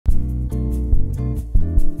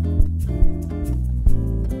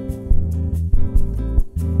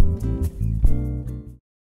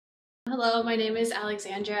Hello, my name is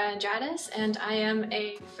Alexandra Andratis, and I am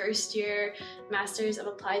a first-year Masters of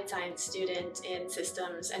Applied Science student in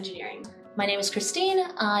Systems Engineering. My name is Christine.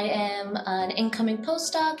 I am an incoming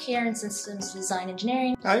postdoc here in Systems Design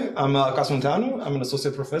Engineering. Hi, I'm Cosmin Munteanu. I'm an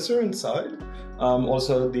associate professor in inSYDE.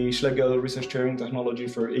 Also the Schlegel Research Chair in Technology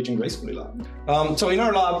for Aging Gracefully lab. So in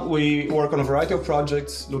our lab, we work on a variety of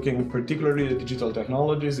projects looking particularly at digital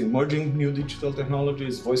technologies, emerging new digital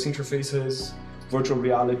technologies, voice interfaces, virtual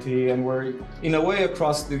reality, and we're, in a way,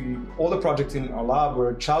 across all the projects in our lab,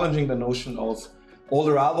 we're challenging the notion of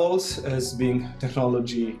older adults as being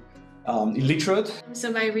technology illiterate.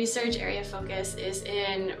 So my research area focus is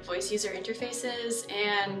in voice user interfaces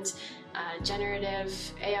and generative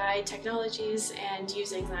AI technologies, and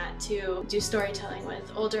using that to do storytelling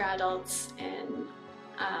with older adults in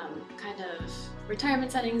kind of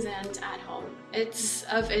retirement settings and at home. It's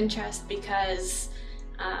of interest because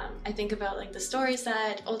I think about like the stories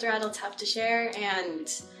that older adults have to share,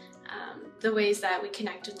 and the ways that we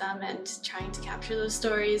connect with them, and trying to capture those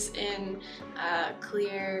stories in a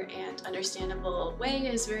clear and understandable way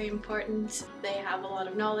is very important. They have a lot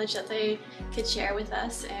of knowledge that they could share with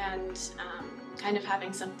us, and kind of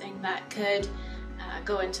having something that could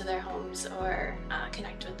go into their homes or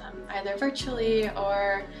connect with them either virtually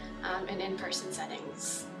or in in-person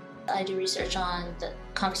settings. I do research on the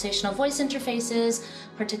conversational voice interfaces,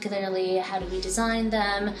 particularly how do we design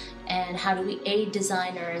them and how do we aid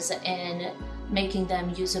designers in making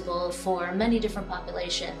them usable for many different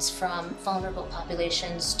populations, from vulnerable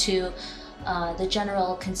populations to the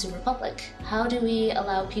general consumer public. How do we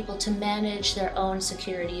allow people to manage their own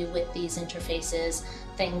security with these interfaces?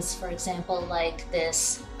 Things, for example, like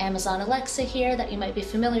this Amazon Alexa here that you might be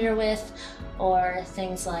familiar with, or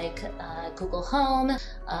things like Google Home.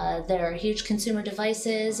 They're huge consumer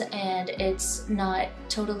devices, and it's not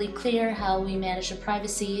totally clear how we manage the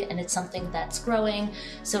privacy, and it's something that's growing.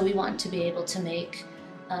 So we want to be able to make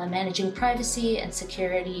managing privacy and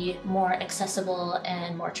security more accessible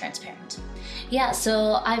and more transparent. Yeah,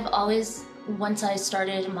 so I've always, once I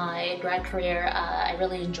started my grad career, I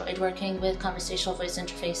really enjoyed working with conversational voice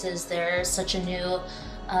interfaces. They're such a new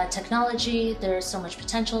technology, there's so much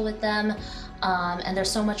potential with them, and there's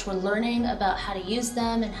so much we're learning about how to use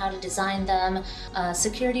them and how to design them.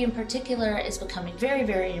 Security in particular is becoming very,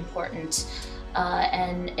 very important.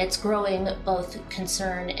 And it's growing both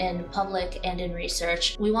concern in public and in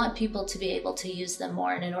research. We want people to be able to use them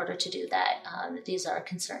more, and in order to do that, these are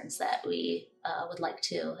concerns that we would like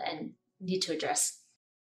to and need to address.